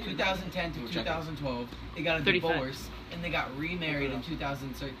yet. Dude, 2010 to We'll check it. 2012, they got a 35. divorce and they got remarried in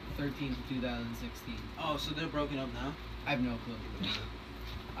 2013 to 2016. Oh, so they're broken up now? I have no clue.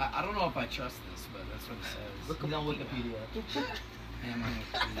 I don't know if I trust this, but that's what it says. He's on Wikipedia. Am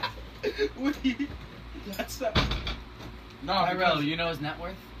I Wikipedia? That's that. No, Tyrell, because you know his net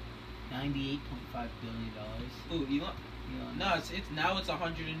worth? $98.5 billion. Ooh, Elon? No, it's now it's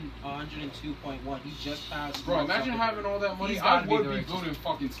 102.1. He just passed. bro, Mark imagine Zuckerberg. having all that money. He's I gotta be would the be richest. good in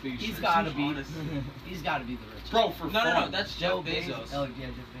fucking space. He's shit. gotta be. honest. He's gotta be the richest. Bro, for No, fun. that's Jeff Joe Bezos. Oh yeah,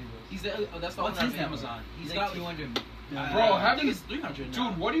 Jeff Bezos. He's that's the What's owner his of net Amazon. He's got like 200. Bro, I think having- it's 300 now.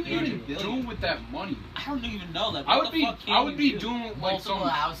 Dude, what do you 300 even billion. do with that money? I don't even know that. I What would the be, fuck can I would you be do? doing like multiple some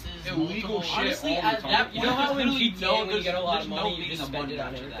houses, illegal multiple- shit Honestly, all the at time. that You know how in literally GTA when you there's- get a lot there's of no money, you beating just a spend money it on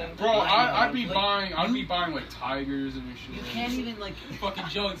after everything? that. Bro, I know, I'd be like, buying, I'd be you- buying like tigers and shit. You can't even like. Fucking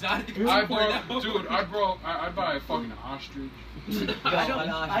Joe Exotic. I 2.0. I'd buy a fucking ostrich.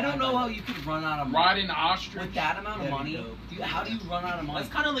 I don't know how you could run out of money. Ride an ostrich. With that amount of That'd be money, dope. how do you run out of money?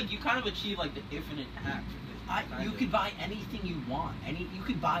 That's kind of like you kind of achieve like the infinite hack. You could buy anything you want. You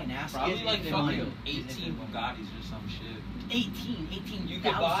could buy an asset. Probably like Infinite fucking money. 18 Infinite money. Bugattis or some shit. 18. You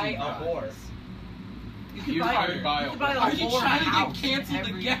could buy a horse. You could You buy could buy a you could buy a Are you whole trying to get house, canceled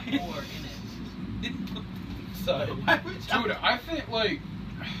every again? floor in it. Sorry. Dude, I think like,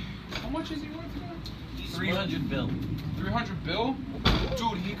 how much is he worth again? 300 bill. 300 bill?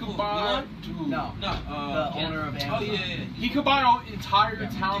 Dude, he could Who, buy. Elon? Dude, No, No, the owner of Amazon. Oh yeah. he could buy an entire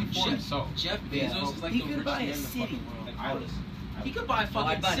town Dude, for himself. Jeff Yeah. Bezos is like He the could richest buy man a in the city. fucking world. Like Ireland. He could buy Well, fucking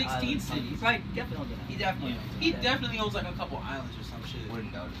I'd buy an 16 island. cities. He probably definitely owns an He island. definitely. He definitely owns like a couple islands or some shit.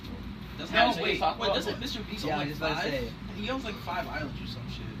 Wouldn't doubt it, bro. Doesn't Yeah, no, so wait, you talk wait, about- doesn't Mr. Beast Yeah, own I like was about to 5? say. He owns like 5 islands or some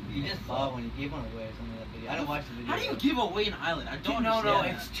shit. He just bought one. He gave one away or something like that video. I don't watch the video. How do you give away an island? I don't No,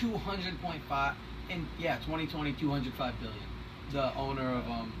 understand. it's 200.5. In 2020, 205 billion. The owner of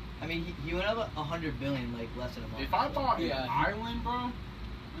I mean, he went up 100 billion like less than a month. If I bought Yeah. an island, bro, I don't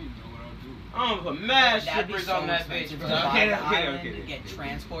even know what I'd do. I'm gonna put mad That'd be strippers so on that bitch, expensive bro. to buy Okay, the okay, island, okay. get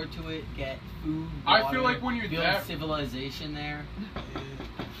transport to it, get food. I water, feel like when you're build that- civilization there,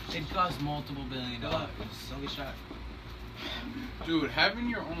 it costs multiple billion Good dollars. luck. Don't get shot. Dude, having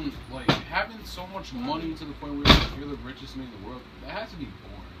your own, like, having so much money to the point where you're the richest man in the world, that has to be boring.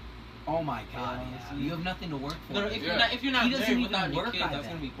 Oh my god, Yeah, yeah. honestly. You have nothing to work for. No, if Yeah. you're not He doesn't married even without your work kids, like that's that.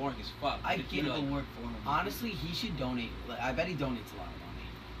 gonna be boring as fuck. I If get you, People work for him. Honestly, he should donate. Like, I bet he donates a lot of money.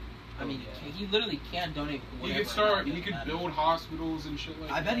 I mean, Yeah. he literally can donate. He Whatever could start, amount, he doesn't could matter. build hospitals and shit like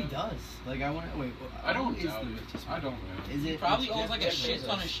that. I bet he does. Like, I want to wait. I don't who is doubt the it. richest I man? don't, man. Is He it? probably Jeff owns like a Bezos. shit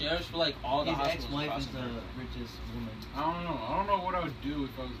ton of shares for like all the His hospitals ex-wife across is the America. richest woman. I don't know. I don't know what I would do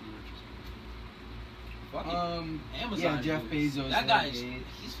if I was the richest Fuck it. Amazon. Yeah, Jeff dude. Bezos. That guy, Bill Gates.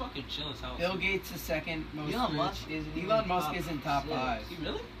 he's fucking chill as hell. Bill Gates is second most Elon rich. Musk isn't even Elon Musk top isn't top 6. 5. He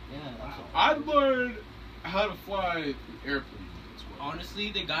really? Yeah, that's all. I'd learn how to fly an airplane. That's what.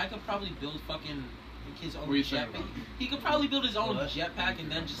 Honestly, the guy could probably build fucking his own What do you think jetpack. about He could probably build his own What? jetpack and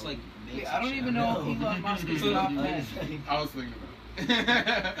then just like make Yeah, some I don't shit even out of know it. if Elon Musk is No. top I'm 10. just saying. I was thinking about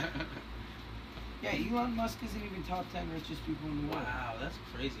it. Yeah, Elon Musk isn't even top 10 richest people in the world. Wow, that's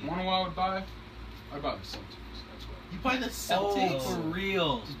crazy. Wanna know what I would buy? I'd buy the Celtics. That's what. You buy the Oh, Celtics? for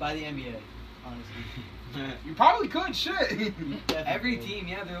real. Just buy the NBA, honestly. You probably could. Shit. Every team,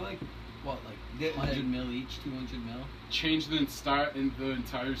 yeah, they're like, what, like They- 100 mil each, 200 mil? Change the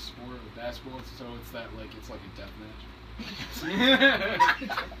entire sport of basketball so it's that like it's like a death match. So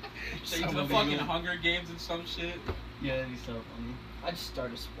you Some the of fucking them. Hunger Games and some shit. Yeah, that'd be so funny. I'd just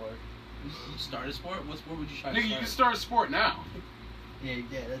start a sport. You start a sport? What sport would you try Nigga, to you start? can start a sport now. Yeah,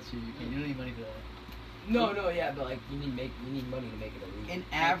 that's true. You can. You don't need money for that. No, yeah, but like you need money to make it a league. An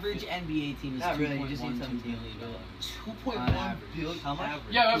average NBA team is Not really, you just need $2.12 something billion. to- 2.1 On average. billion. How much?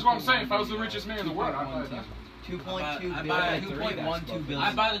 Average. Yeah, that's what I'm saying. If I 2.1 was the billion. richest man in the world, I'd buy that. 2.2 I billion. buy three 2.12 billion.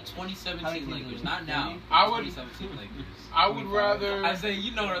 I buy the How 2017 many Lakers, teams? not now. I would- 2017 Lakers. I would rather. Isaiah,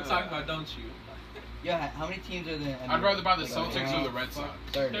 you know what I'm talking about, don't you? Yeah, how many teams are there? I'd rather buy the Like, Celtics or the Red fuck.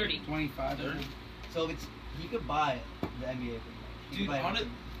 Sox. 30. 25. 30. So it's he could buy the NBA. Pretty much. He Dude, could buy on it,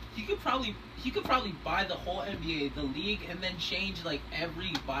 everything. he could probably buy the whole NBA, the league, and then change like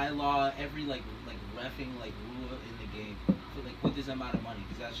every bylaw, every like reffing like rule in the game, for, like with this amount of money,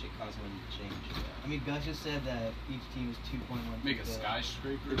 because that shit costs money to change. I mean, Gus just said that each team is 2.1. Make a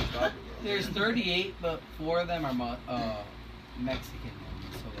skyscraper. There's 38, but 4 of them are Mexican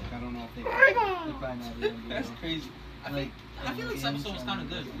ones. So like, I don't know if they probably not even. That's crazy. I feel like this episode was kind of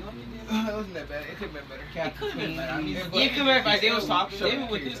good. You like it, Dan? It wasn't that bad. It could have been better. It could have been better. I mean, Yeah, but- come here if Isaiah was talking. David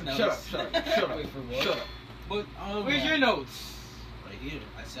with his notes. Shut up. Wait for what? Shut up. But Where's your notes? Right here.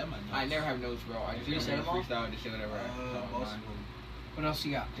 I said my notes. I never have notes, bro. I just You go said them all? freestyle and just say whatever. I most want. of them. What else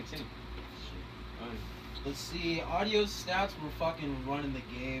you got? Continue. Let's see. Audio stats. We're fucking running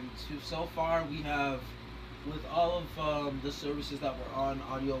the game. So far, we have, with all of the services that we're on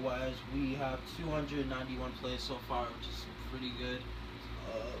audio wise, we have 291 plays so far, which is pretty good.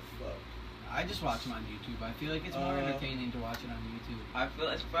 Fuck. I just watch them on YouTube. I feel like it's more entertaining to watch it on YouTube. I feel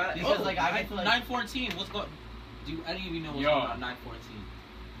that's fine. Because, like, I feel like- 914. What's going? Do any of you know what's Yo. going on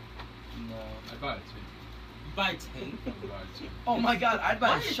 914? No. I'd buy it too. By tank. I'd buy it too. Oh my god, I'd buy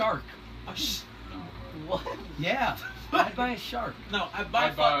a What? shark. Oh, sh- No, What? Yeah, I'd buy a shark. No, I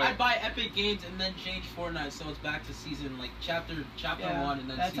buy Epic Games and then change Fortnite, so it's back to season like chapter Yeah, 1 and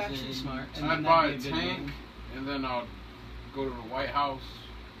then that's season. actually smart. So And I'd then buy a that'd be a good tank, one. and then I'll go to the White House.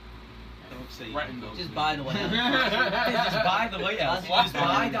 Don't say Right you in can those go Just to buy it. the White House. Yeah, just buy the White House. What? Just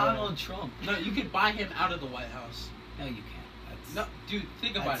buy Donald Trump. No, you could buy him out of the White House. No, you can't. That's, No, dude,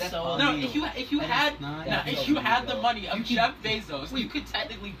 think about that's it. so No, illegal. if you That is had not- no, that's if so you had the illegal. money of You can- Jeff Bezos, Wait. you could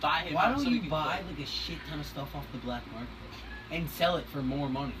technically buy him Why out. don't so you could buy quit. like a shit ton of stuff off the black market and sell it for more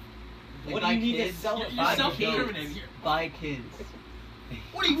money? Like, What do buy you need to kids, sell You're, it you're buy self-incriminating kids. here. Buy kids.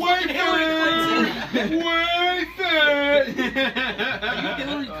 What are you fucking Hillary Clinton? Wait Are you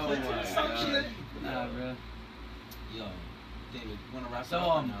Hillary Oh Clinton my or some God. shit? Nah, bro. Yo, David, wanna wrap So it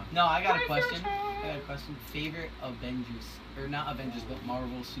up or not? no, I got a question. I got a question. Favorite Avengers, or not Avengers, but Marvel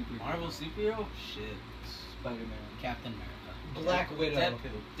superhero. Marvel superhero? Shit. Spider-Man. Captain America. Black Widow.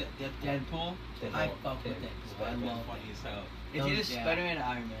 Deadpool. Deadpool. Deadpool. I fuck with Deadpool. I love funny as hell. It's Those- either yeah. Spider-Man or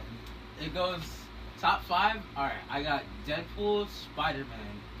Iron Man. It goes top 5. All right, I got Deadpool,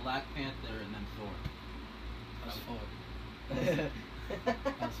 Spider-Man, Black Panther, and then Thor. That's 4. Yeah, That's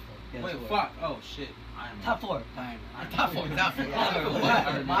 4. that's Wait, what- fuck. Oh shit. Iron Man. Top 4. Iron Man. Iron Top 4. Man. Top 4.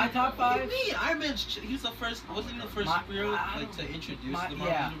 Yeah. My top What 5. do you mean? Iron Man's. He was the first. Wasn't he the first My- superhero I like to don't- introduce my- the Marvel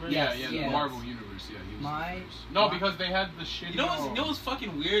yeah, universe? Yeah, Yes, the yes. Marvel universe. Yeah, he was My- the first. No, my- because they had the shitty. You know what's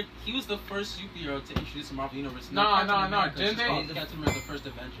fucking weird? He was the first superhero to introduce the Marvel universe. No, Captain no, no, America didn't is they- called Captain America: The First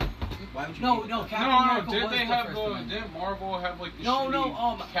Avenger. Why would you? No, name it no, that? Captain No, America no, didn't was they the have first the? Avenger. Didn't Marvel have like the No, shitty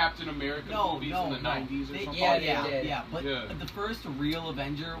no, Captain America No, movies no, in the no. 90s or They- something? yeah, they yeah, did. yeah. But Yeah. the first real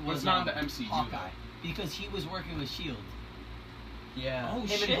Avenger But was it's not in the MCU, Hawkeye, though. because he was working with Shield. Yeah. Oh, Him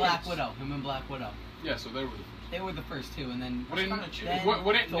shit. and Black Widow. Him and Black Widow. Yeah, so they were the first. They were the first two, and then Wouldn't, kinda true. then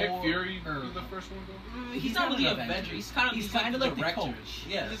wouldn't Nick Thor- Fury or- be the first one though? He's not really an an Avenger. Avenger. He's kind of He's kinda like the director. coach.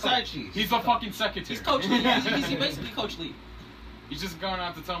 Yeah, The coach. side chief. He's the fucking secretary. He's Coach Lee. He's basically Coach Lee. He's just going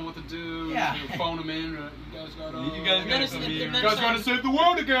out to tell him what to do. Yeah. You know, phone him in. You guys gotta. You guys gotta come here. You guys gotta save the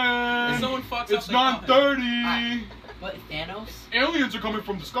world again. If someone fucks It's up, they call him. 9:30. But Thanos. Aliens are coming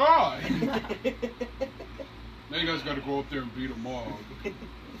from the sky. Now you guys gotta go up there and beat them all.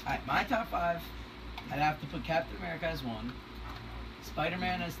 Alright, my top 5. I'd have to put Captain America as 1,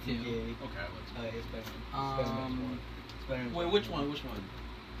 Spider-Man as 2. Yeah. Okay, let's. Oh, yeah, Spider-Man. Spider-Man's one. Spider-Man's Wait, one. which one? Which one?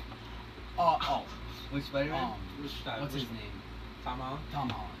 Which Spider-Man? Which time? What's Which his name? Tom Holland. Tom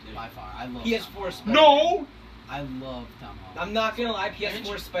Holland, Yeah. by far. I love PS4 Tom Holland. Spider-Man. No. I love Tom Holland. I'm not gonna lie,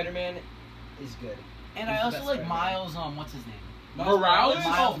 PS4 Spider-Man is good. And He's I the also best like Spider-Man. Miles, what's his name? Morales?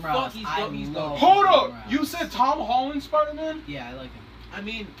 Miles Oh, Morales. fuck, he's I dope. He's love dope. Hold Miles up. Morales. You said Tom Holland Spider-Man? Yeah, I like him. I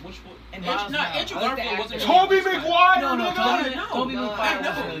mean, which one? And Andrew, Miles no, Morales. Andrew I like the Garfield wasn't. actor. Tobey really Maguire, No, nigga. Tobey no, Tobey no, Maguire I was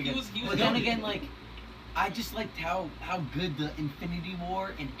know. really He good. was But then good. again, like, I just liked how good the Infinity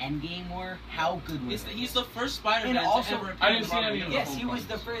War and Endgame were. How good was it? He's the first Spider-Man And also- to ever appear I in didn't the see Marvel any of the universe. Yes, he was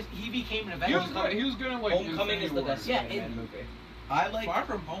the first. He became an He was Avenger. good. He was good in like. Homecoming is the Infinity best War. Yeah, Spider-Man it- movie. I like Far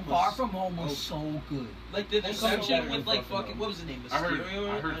From Home. Far From Home was Oh. so good. Like the Homecoming deception better with than like Far From fucking Home. what was his name? I heard Mysterio.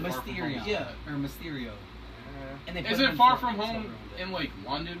 Far From Home. Mysterio. Yeah. Or Mysterio. And they put Is him it in Far Fortnite, From so Home ruined it. in like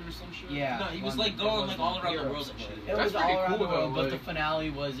London or some shit? Yeah. No, he was London. like going It like was all around the Europe world and shit. It That's was pretty all around cool, the world, though, but the like- finale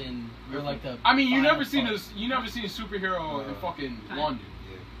was in, or like the. I mean, you final never seen part. this. You never seen a superhero in fucking London.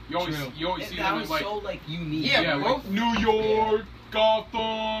 You always, True. you always see That them in was like, so like unique. Yeah, yeah, bro. like New York,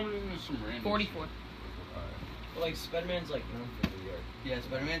 Gotham, and some random. 44. shit. But, like Spider-Man's like known for New York. Yeah,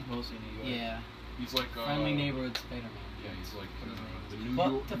 Spider-Man's mostly New York. Yeah. He's like Friendly neighborhood Spider-Man. Yeah, he's like the But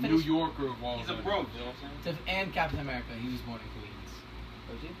New, to New finish- Yorker of all. He's a the- bro, you know what I'm saying? And Captain America, he was born in Queens.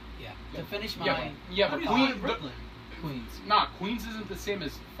 Was he? Yeah. Yeah. To finish Yeah, mine, yeah, How but do you Queens, find Brooklyn? Queens. Nah, Queens isn't the same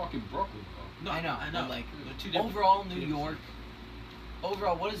as fucking Brooklyn, though. I know, I know. but, like, They're two different- Overall, two New different York.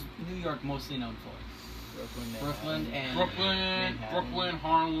 Overall, what is New York mostly known for? Brooklyn and Brooklyn, Manhattan. Brooklyn,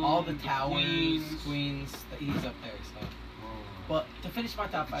 Harlem, all the towers, Queens. Queens. He's up there, so. But to finish my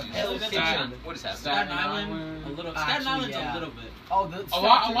top 5, Yeah, look at Staten- that. What is happening? Staten Island, a little. Staten Actually, Island's yeah. a little bit. oh, the A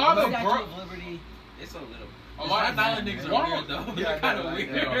lot of the the Statue Bro- of Liberty. It's a little. A lot Staten of Island niggas are one weird of- though. yeah, They're I kind know, of I weird.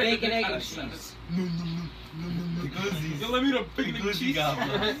 know. Bacon, They're egg, kinda and sus. cheese. Yo, let me the bacon and Glizzy cheese.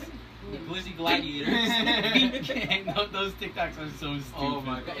 goblins. The glizzy gladiators. Those TikToks are so stupid. Oh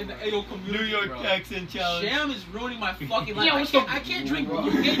my god! In the AO community, New York bro. accent challenge. Sham is ruining my fucking life. Yeah, I what's can't, the- I can't drink Bro.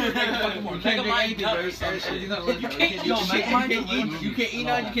 Blue Gator fucking more. You can't Mega drink Mind anything, Nut bro. or some shit. You can't- yo, you Mega can't- Mind you can't eat. You can't eat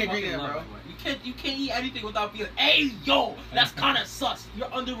none. You can't drink that, bro. You can't eat anything without being, hey yo, that's kind of sus.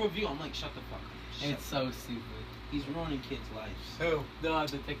 You're under review. I'm like, shut the fuck up. It's so stupid. He's ruining kids' lives. Who? The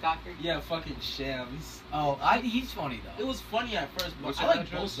TikToker? Yeah, fucking Shams. Oh, he's funny though. It was funny at first, but What's I your like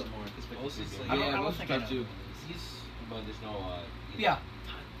address? Bosa more because Bosa's I like, don't think I know. he's. But there's no, Yeah.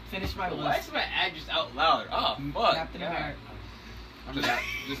 Finish my Why list. is my address out loud? Oh, fuck. Captain God. America.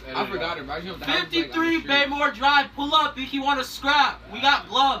 Just edit I it forgot out. it, bro. I just know the house is, like, on the 53 street. Baymore Drive. Pull up if you want to scrap. We got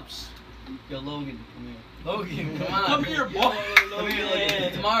gloves. Yo, Logan, come here. Logan, come on. Come here, boy. Come here,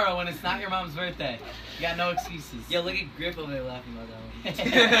 Logan. Tomorrow when it's not your mom's birthday. You got no excuses. Yo, look at Griff over there laughing about that one.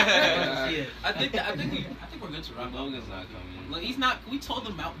 I think we're good to wrap up. Logan's not coming. Like, he's not. We told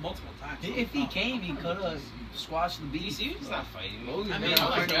him out multiple times. If he came, he could have squashed the beast. DC, He's not fighting me. Logan, I man, mean, I I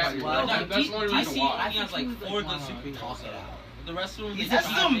like like that. that. bro. That's the only reason why. He has like think he 4 was, good like, superheroes. talk it so out. The rest of them, He's That's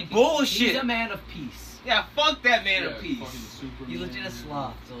a- some bullshit. He's a man of peace. Yeah, fuck that man Yeah, of peace. fucking Superman. He's legit a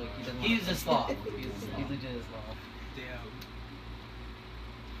sloth, so like he doesn't. He's a sloth. He's legit a sloth.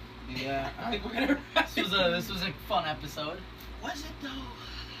 Damn. Yeah, I think we're gonna. This was a fun episode. Was it though?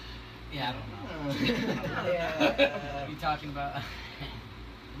 Yeah, I don't know. Yeah. You talking about?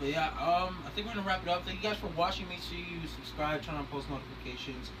 But yeah, I think we're gonna wrap it up. Thank you guys for watching. Make sure you subscribe, turn on post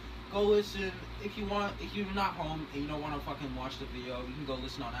notifications. Go listen if you want. If you're not home and you don't want to fucking watch the video, you can go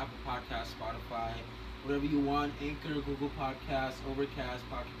listen on Apple Podcasts, Spotify, whatever you want. Anchor, Google Podcasts, Overcast,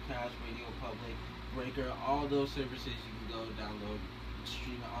 Pocket Cast, Radio Public, Breaker, all those services you can go download,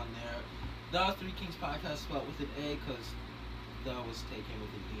 stream it on there. The Three Kings Podcast spelled with an A because the was taken with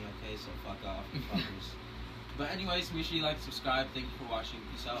an E. Okay, so fuck off, fuckers. But anyways, make sure you like, subscribe. Thank you for watching.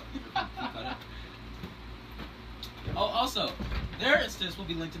 Peace out. Oh, also, their instance will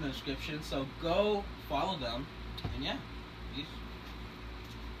be linked in the description, so go follow them. And yeah, peace.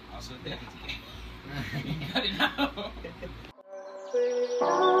 Also, thank you. You got it now.